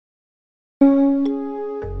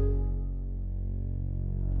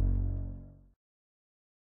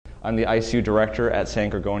I'm the ICU director at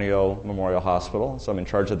San Gorgonio Memorial Hospital, so I'm in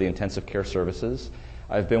charge of the intensive care services.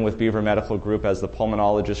 I've been with Beaver Medical Group as the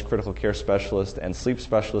pulmonologist, critical care specialist, and sleep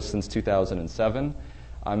specialist since 2007.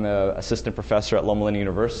 I'm an assistant professor at Loma Linda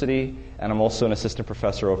University, and I'm also an assistant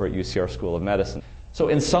professor over at UCR School of Medicine. So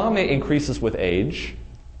insomnia increases with age,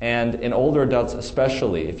 and in older adults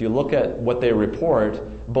especially. If you look at what they report,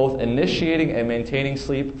 both initiating and maintaining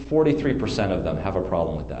sleep, 43% of them have a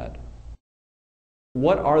problem with that.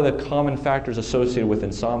 What are the common factors associated with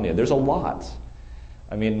insomnia? There's a lot.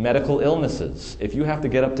 I mean, medical illnesses. If you have to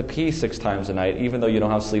get up to pee 6 times a night, even though you don't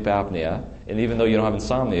have sleep apnea, and even though you don't have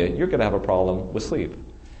insomnia, you're going to have a problem with sleep.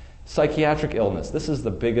 Psychiatric illness. This is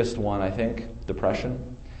the biggest one, I think,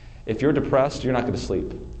 depression. If you're depressed, you're not going to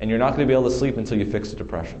sleep. And you're not going to be able to sleep until you fix the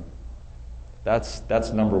depression. That's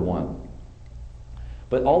number one.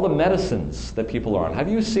 But all the medicines that people are on. Have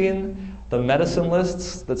you seen the medicine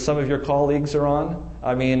lists that some of your colleagues are on?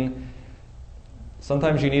 I mean,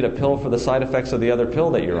 sometimes you need a pill for the side effects of the other pill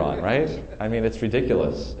that you're on, right? I mean, it's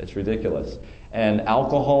ridiculous. It's ridiculous. And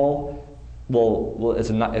alcohol is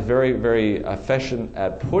very, very efficient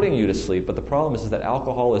at putting you to sleep, but the problem is that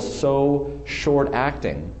alcohol is so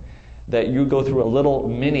short-acting that you go through a little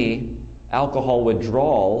mini alcohol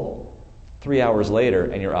withdrawal 3 hours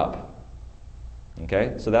later and you're up.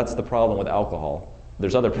 Okay? So that's the problem with alcohol.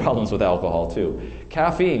 There's other problems with alcohol too.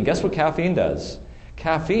 Caffeine. Guess what caffeine does?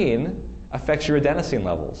 Caffeine affects your adenosine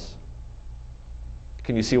levels.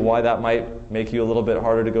 Can you see why that might make you a little bit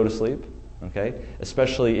harder to go to sleep? Okay?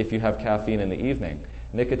 Especially if you have caffeine in the evening.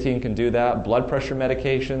 Nicotine can do that. Blood pressure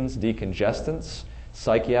medications, decongestants,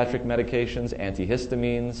 psychiatric medications,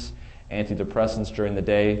 antihistamines, antidepressants during the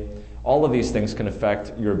day. All of these things can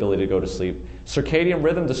affect your ability to go to sleep. Circadian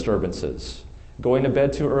rhythm disturbances. Going to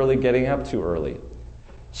bed too early, getting up too early.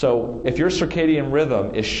 So if your circadian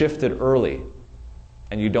rhythm is shifted early,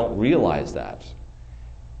 and you don't realize that,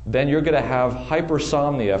 then you're going to have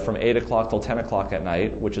hypersomnia from 8 o'clock till 10 o'clock at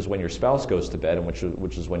night, which is when your spouse goes to bed, and which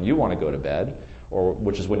is when you want to go to bed, or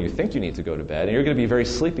which is when you think you need to go to bed, and you're going to be very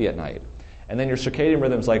sleepy at night. And then your circadian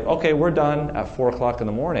rhythm's like, okay, we're done at 4 o'clock in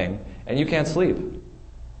the morning, and you can't sleep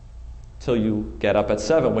till you get up at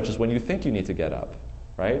 7, which is when you think you need to get up,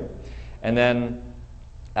 right? And then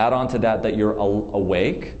add on to that you're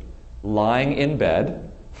awake, lying in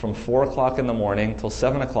bed from 4 o'clock in the morning till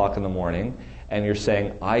 7 o'clock in the morning, and you're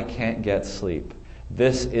saying, I can't get sleep.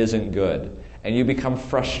 This isn't good. And you become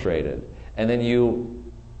frustrated. And then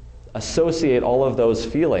you associate all of those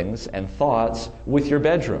feelings and thoughts with your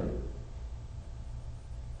bedroom.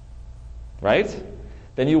 Right?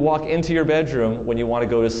 Then you walk into your bedroom when you want to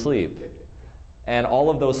go to sleep. And all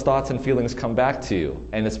of those thoughts and feelings come back to you,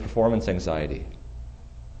 and it's performance anxiety.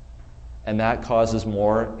 And that causes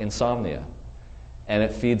more insomnia. And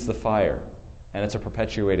it feeds the fire. And it's a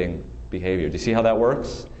perpetuating behavior. Do you see how that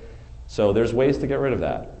works? So there's ways to get rid of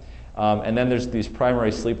that. And then there's these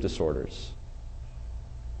primary sleep disorders.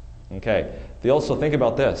 Okay. They also think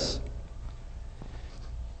about this.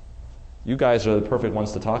 You guys are the perfect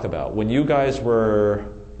ones to talk about. When you guys were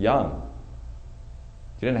young,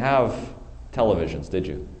 you didn't have televisions, did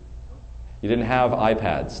you? You didn't have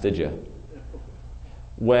iPads, did you?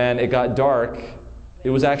 When it got dark,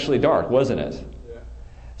 it was actually dark, wasn't it?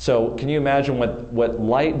 So can you imagine what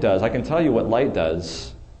light does? I can tell you what light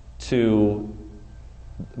does to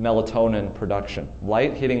melatonin production.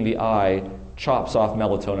 Light hitting the eye chops off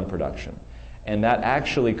melatonin production. And that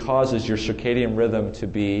actually causes your circadian rhythm to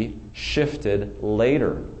be shifted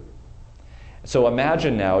later. So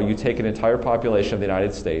imagine now you take an entire population of the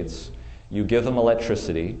United States, you give them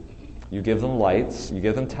electricity, you give them lights, you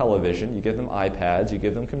give them television, you give them iPads, you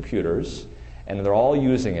give them computers, and they're all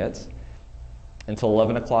using it until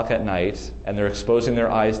 11 o'clock at night, and they're exposing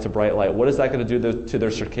their eyes to bright light. What is that going to do to their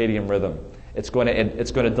circadian rhythm? It's going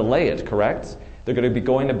to delay it, correct? They're going to be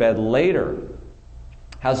going to bed later.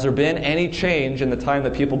 Has there been any change in the time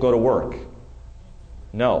that people go to work?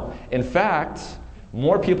 No. In fact,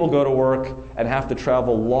 more people go to work and have to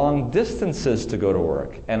travel long distances to go to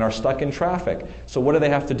work and are stuck in traffic. So what do they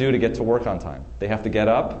have to do to get to work on time? They have to get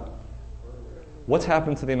up. What's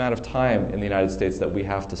happened to the amount of time in the United States that we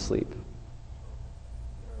have to sleep?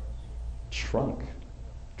 Shrunk.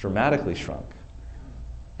 Dramatically shrunk.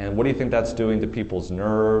 And what do you think that's doing to people's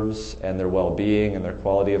nerves and their well-being and their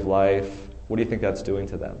quality of life? What do you think that's doing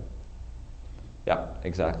to them? Yeah,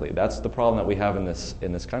 exactly. That's the problem that we have in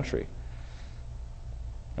this country.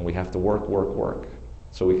 And we have to work,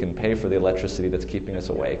 so we can pay for the electricity that's keeping us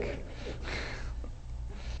awake.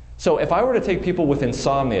 So if I were to take people with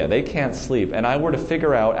insomnia, they can't sleep, and I were to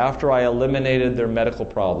figure out, after I eliminated their medical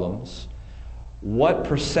problems, what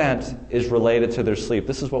percent is related to their sleep?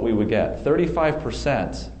 This is what we would get.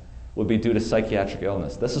 35% would be due to psychiatric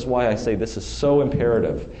illness. This is why I say this is so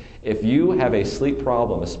imperative. If you have a sleep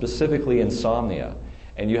problem, specifically insomnia,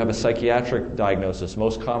 and you have a psychiatric diagnosis,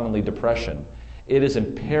 most commonly depression, it is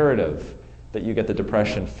imperative that you get the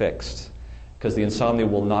depression fixed, because the insomnia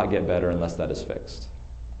will not get better unless that is fixed.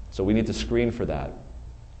 So we need to screen for that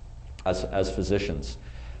as physicians.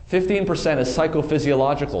 15% is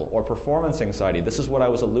psychophysiological or performance anxiety. This is what I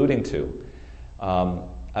was alluding to.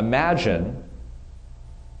 Imagine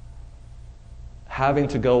having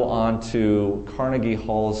to go on to Carnegie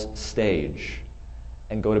Hall's stage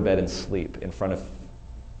and go to bed and sleep in front of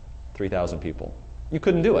 3,000 people. You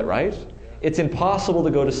couldn't do it, right? It's impossible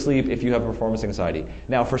to go to sleep if you have performance anxiety.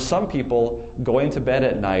 Now, for some people, going to bed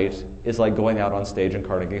at night is like going out on stage in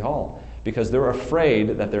Carnegie Hall, because they're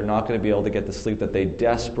afraid that they're not going to be able to get the sleep that they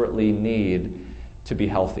desperately need to be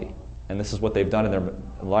healthy. And this is what they've done in their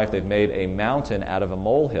life. They've made a mountain out of a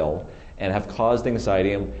molehill and have caused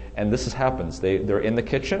anxiety. And this happens. They're in the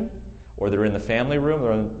kitchen, or they're in the family room,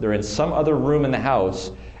 or they're in some other room in the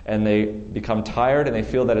house, and they become tired and they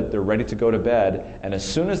feel that they're ready to go to bed. And as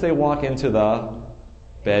soon as they walk into the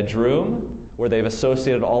bedroom, where they've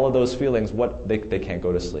associated all of those feelings, they can't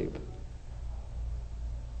go to sleep.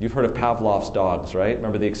 You've heard of Pavlov's dogs, right?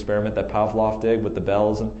 Remember the experiment that Pavlov did with the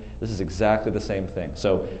bells? And this is exactly the same thing.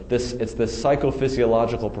 So it's this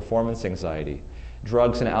psychophysiological performance anxiety.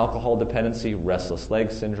 Drugs and alcohol dependency, restless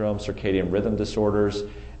leg syndrome, circadian rhythm disorders,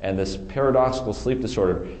 and this paradoxical sleep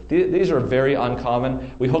disorder. These are very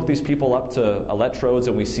uncommon. We hook these people up to electrodes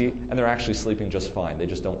and we see, and they're actually sleeping just fine. They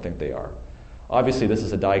just don't think they are. Obviously, this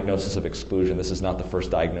is a diagnosis of exclusion. This is not the first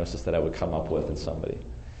diagnosis that I would come up with in somebody.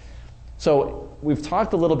 So we've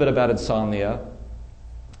talked a little bit about insomnia.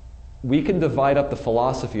 We can divide up the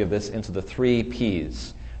philosophy of this into the 3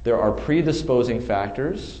 Ps. There are predisposing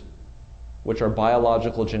factors, which are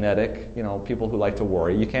biological, genetic, people who like to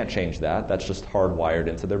worry. You can't change that. That's just hardwired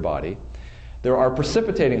into their body. There are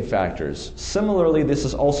precipitating factors. Similarly, this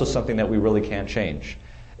is also something that we really can't change.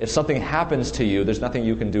 If something happens to you, there's nothing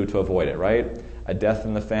you can do to avoid it, right? A death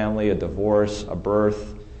in the family, a divorce, a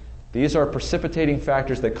birth. These are precipitating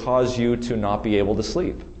factors that cause you to not be able to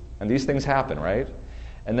sleep. And these things happen, right?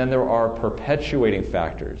 And then there are perpetuating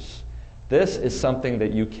factors. This is something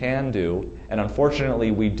that you can do, and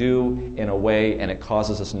unfortunately we do in a way, and it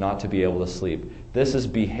causes us not to be able to sleep. This is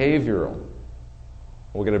behavioral.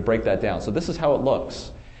 We're going to break that down. So this is how it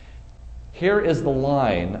looks. Here is the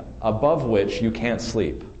line above which you can't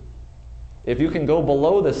sleep. If you can go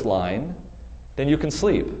below this line, then you can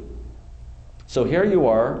sleep. So here you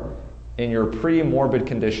are in your pre-morbid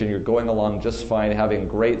condition. You're going along just fine, having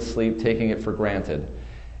great sleep, taking it for granted.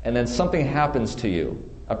 And then something happens to you.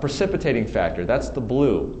 A precipitating factor, that's the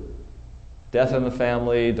blue. Death in the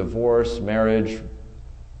family, divorce, marriage,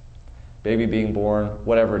 baby being born,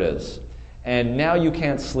 whatever it is. And now you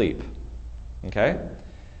can't sleep. Okay?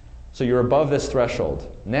 So you're above this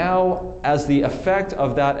threshold. Now, as the effect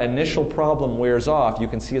of that initial problem wears off, you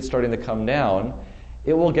can see it starting to come down.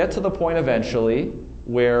 It will get to the point eventually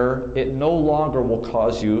where it no longer will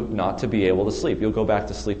cause you not to be able to sleep. You'll go back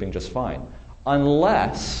to sleeping just fine.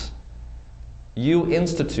 Unless you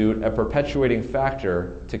institute a perpetuating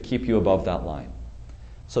factor to keep you above that line.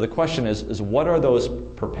 So the question is what are those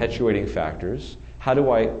perpetuating factors? How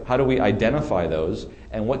do we identify those?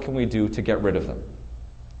 And what can we do to get rid of them?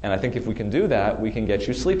 And I think if we can do that, we can get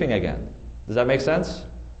you sleeping again. Does that make sense?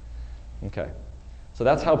 Okay. So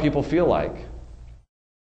that's how people feel like.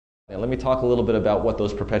 And let me talk a little bit about what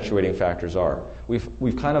those perpetuating factors are.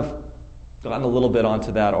 We've kind of gotten a little bit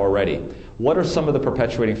onto that already. What are some of the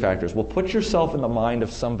perpetuating factors? Well, put yourself in the mind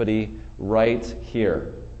of somebody right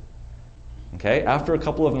here. Okay? After a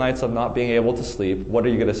couple of nights of not being able to sleep, what are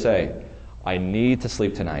you going to say? I need to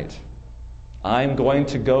sleep tonight. I'm going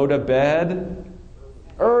to go to bed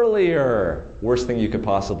earlier. Worst thing you could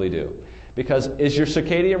possibly do. Because is your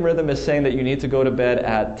circadian rhythm is saying that you need to go to bed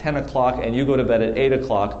at 10 o'clock and you go to bed at 8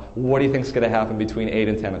 o'clock, what do you think is going to happen between 8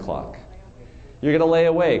 and 10 o'clock? You're going to lay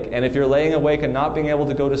awake. And if you're laying awake and not being able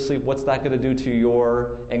to go to sleep, what's that going to do to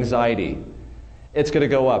your anxiety? It's going to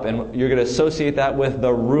go up. And you're going to associate that with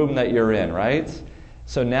the room that you're in, right?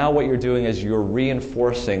 So now what you're doing is you're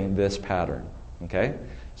reinforcing this pattern. Okay?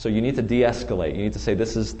 So you need to de-escalate. You need to say,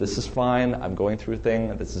 this is fine. I'm going through a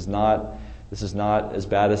thing. This is not as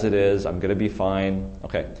bad as it is. I'm going to be fine.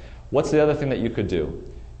 Okay. What's the other thing that you could do?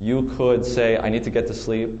 You could say, I need to get to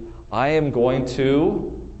sleep. I am going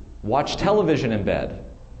to watch television in bed.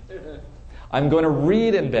 I'm going to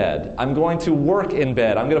read in bed. I'm going to work in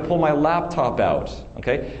bed. I'm going to pull my laptop out.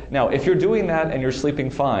 Okay? Now, if you're doing that and you're sleeping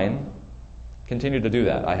fine, Continue to do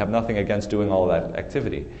that. I have nothing against doing all of that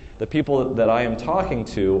activity. The people that I am talking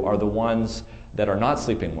to are the ones that are not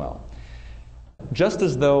sleeping well. Just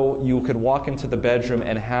as though you could walk into the bedroom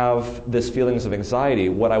and have this feelings of anxiety,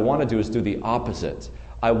 what I want to do is do the opposite.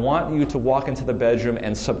 I want you to walk into the bedroom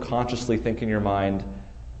and subconsciously think in your mind,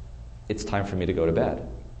 it's time for me to go to bed.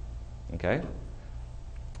 Okay?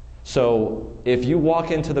 So if you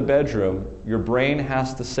walk into the bedroom, your brain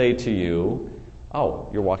has to say to you, oh,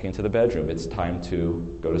 you're walking into the bedroom, it's time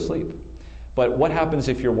to go to sleep. But what happens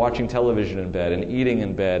if you're watching television in bed and eating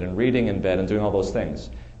in bed and reading in bed and doing all those things?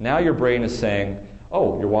 Now your brain is saying,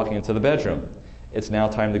 oh, you're walking into the bedroom. It's now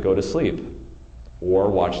time to go to sleep, or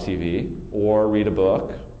watch TV, or read a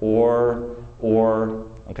book, or,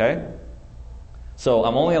 okay? So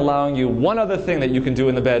I'm only allowing you one other thing that you can do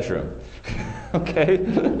in the bedroom, okay?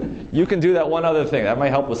 You can do that one other thing. That might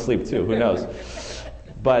help with sleep too, who knows?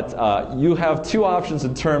 But you have two options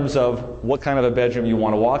in terms of what kind of a bedroom you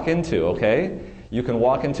want to walk into, okay? You can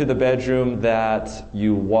walk into the bedroom that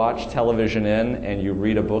you watch television in and you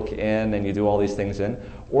read a book in and you do all these things in.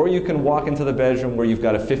 Or you can walk into the bedroom where you've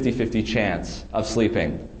got a 50-50 chance of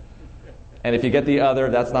sleeping. And if you get the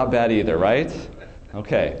other, that's not bad either, right?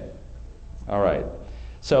 Okay. All right.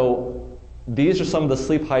 So these are some of the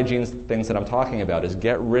sleep hygiene things that I'm talking about, is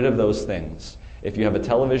get rid of those things. If you have a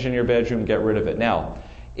television in your bedroom, get rid of it. Now,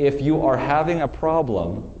 if you are having a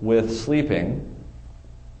problem with sleeping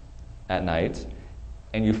at night,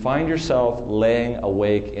 and you find yourself laying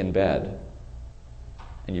awake in bed,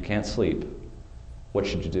 and you can't sleep, what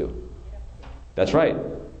should you do? That's right.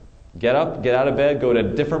 Get up, get out of bed, go to a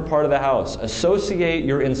different part of the house. Associate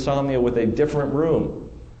your insomnia with a different room,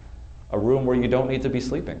 a room where you don't need to be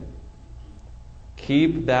sleeping.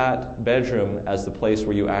 Keep that bedroom as the place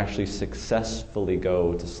where you actually successfully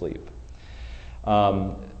go to sleep.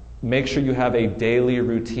 Make sure you have a daily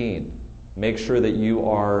routine. Make sure that you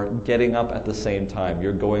are getting up at the same time.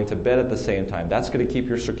 You're going to bed at the same time. That's going to keep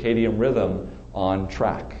your circadian rhythm on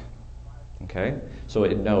track. Okay? So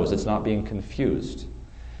it knows it's not being confused.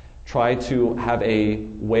 Try to have a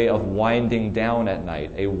way of winding down at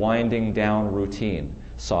night, a winding down routine.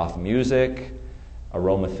 Soft music,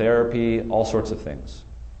 aromatherapy, all sorts of things.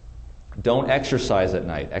 Don't exercise at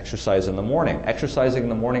night. Exercise in the morning. Exercising in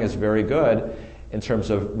the morning is very good in terms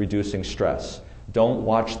of reducing stress. Don't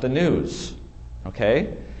watch the news,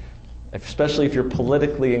 okay? Especially if you're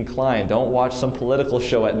politically inclined. Don't watch some political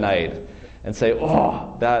show at night and say,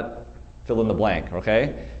 oh, that, fill in the blank,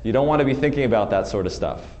 okay? You don't want to be thinking about that sort of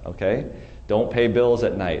stuff, okay? Don't pay bills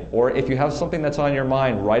at night. Or if you have something that's on your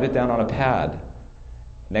mind, write it down on a pad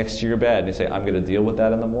next to your bed and you say, I'm going to deal with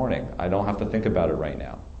that in the morning. I don't have to think about it right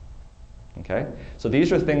now, okay? So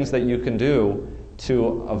these are things that you can do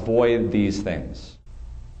to avoid these things.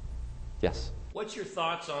 Yes? What's your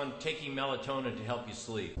thoughts on taking melatonin to help you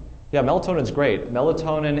sleep? Yeah, melatonin's great.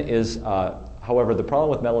 Melatonin is, however, the problem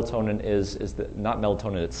with melatonin is that not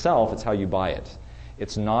melatonin itself, it's how you buy it.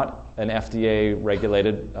 It's not an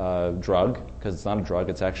FDA-regulated drug, because it's not a drug,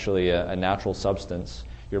 it's actually a natural substance.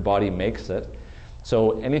 Your body makes it.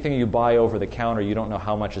 So anything you buy over the counter, you don't know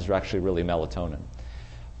how much is actually really melatonin.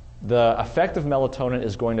 The effect of melatonin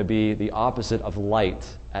is going to be the opposite of light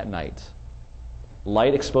at night.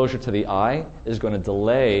 Light exposure to the eye is going to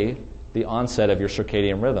delay the onset of your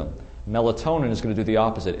circadian rhythm. Melatonin is going to do the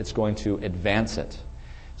opposite. It's going to advance it.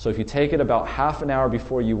 So if you take it about half an hour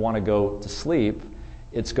before you want to go to sleep,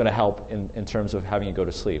 it's going to help in terms of having you go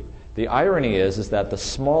to sleep. The irony is that the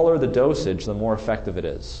smaller the dosage, the more effective it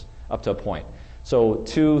is, up to a point. So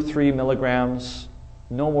 2-3 milligrams,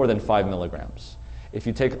 no more than 5 milligrams. If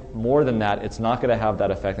you take more than that, it's not going to have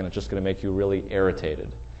that effect, and it's just going to make you really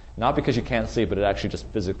irritated. Not because you can't sleep, but it actually just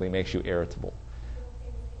physically makes you irritable.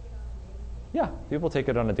 Yeah, people take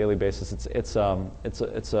it on a daily basis. It's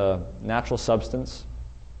a natural substance,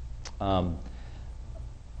 but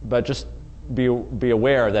just be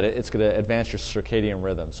aware that it's going to advance your circadian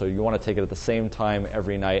rhythm. So you want to take it at the same time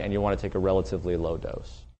every night, and you want to take a relatively low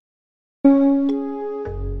dose.